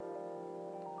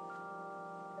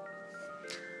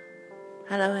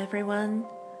Hello everyone.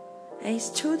 It's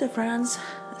Tour de France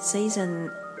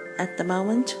season at the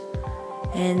moment,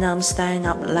 and I'm staying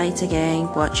up late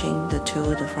again watching the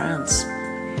Tour de France.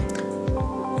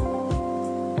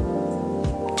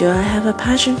 Do I have a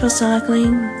passion for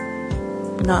cycling?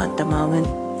 Not at the moment.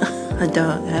 I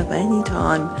don't have any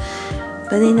time.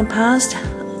 But in the past,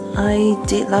 I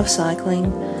did love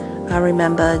cycling. I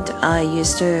remembered I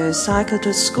used to cycle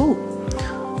to school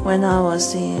when I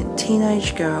was a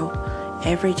teenage girl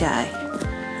every day.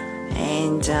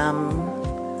 And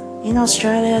in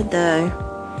Australia, the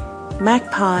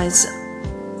magpies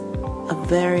are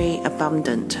very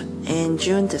abundant. And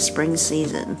during the spring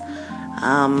season,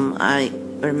 I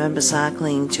remember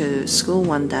cycling to school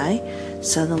one day.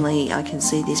 Suddenly, I can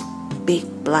see this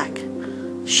big black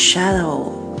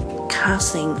shadow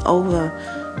casting over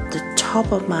the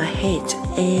top of my head,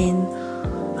 and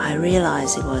I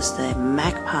realized it was the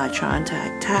magpie trying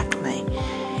to attack me.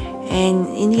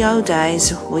 And in the old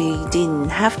days, we didn't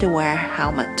have to wear a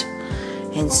helmet,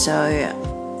 and so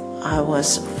I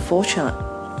was fortunate,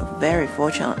 very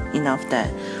fortunate enough that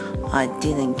I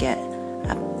didn't get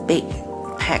a big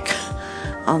peck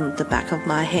on the back of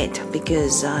my head,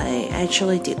 because I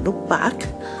actually did look back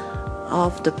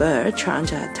of the bird trying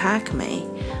to attack me,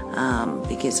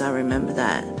 because I remember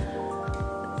that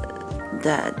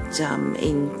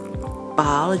in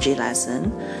biology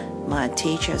lesson, my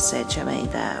teacher said to me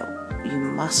that you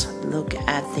must look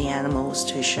at the animals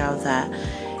to show that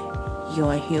you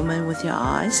are human with your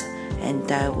eyes, and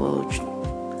they will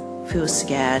feel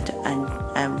scared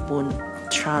and won't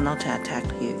try not to attack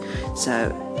you.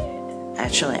 So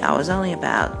actually, I was only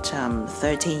about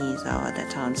 13 years old at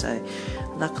that time, so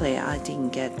luckily I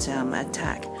didn't get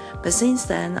attacked. But since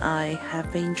then, I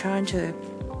have been trying to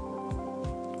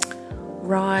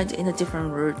ride in a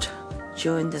different route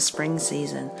during the spring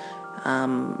season,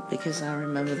 because I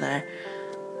remember that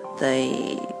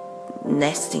the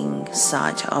nesting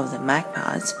site of the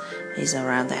magpies is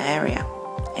around the area.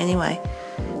 Anyway,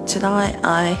 tonight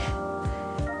I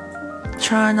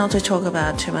try not to talk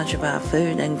about too much about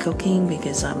food and cooking,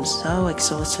 because I'm so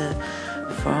exhausted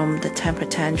from the temper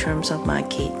tantrums of my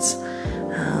kids.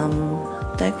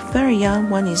 They're very young.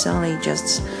 One is only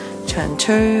just turned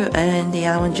 2 and the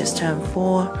other one just turned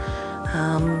 4.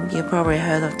 You probably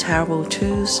heard of terrible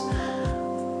twos,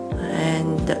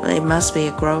 and it must be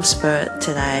a growth spurt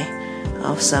today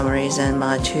of some reason.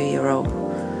 My 2-year-old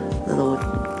little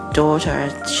daughter,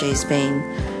 she's been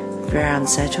very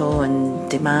unsettled and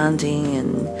demanding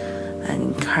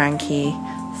and cranky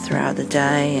throughout the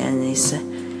day, and it's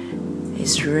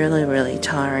really, really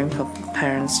tiring for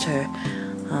parents to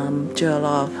do a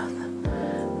lot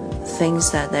of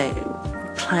things that they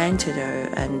plan to do,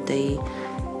 and the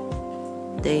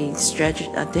strategy,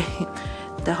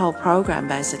 the whole program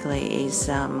basically is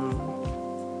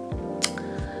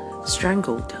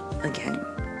strangled again.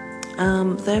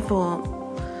 Therefore,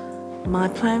 my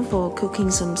plan for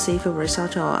cooking some seafood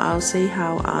risotto, I'll see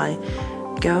how I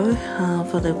go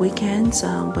for the weekends,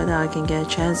 whether I can get a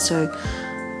chance to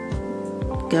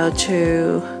go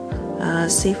to a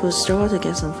seafood store to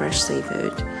get some fresh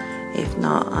seafood. If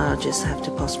not, I'll just have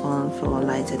to postpone for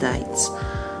later dates.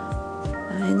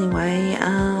 Anyway,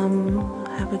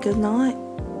 have a good night,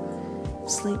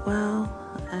 sleep well,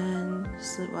 and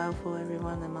sleep well for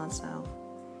everyone and myself.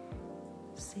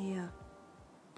 See ya.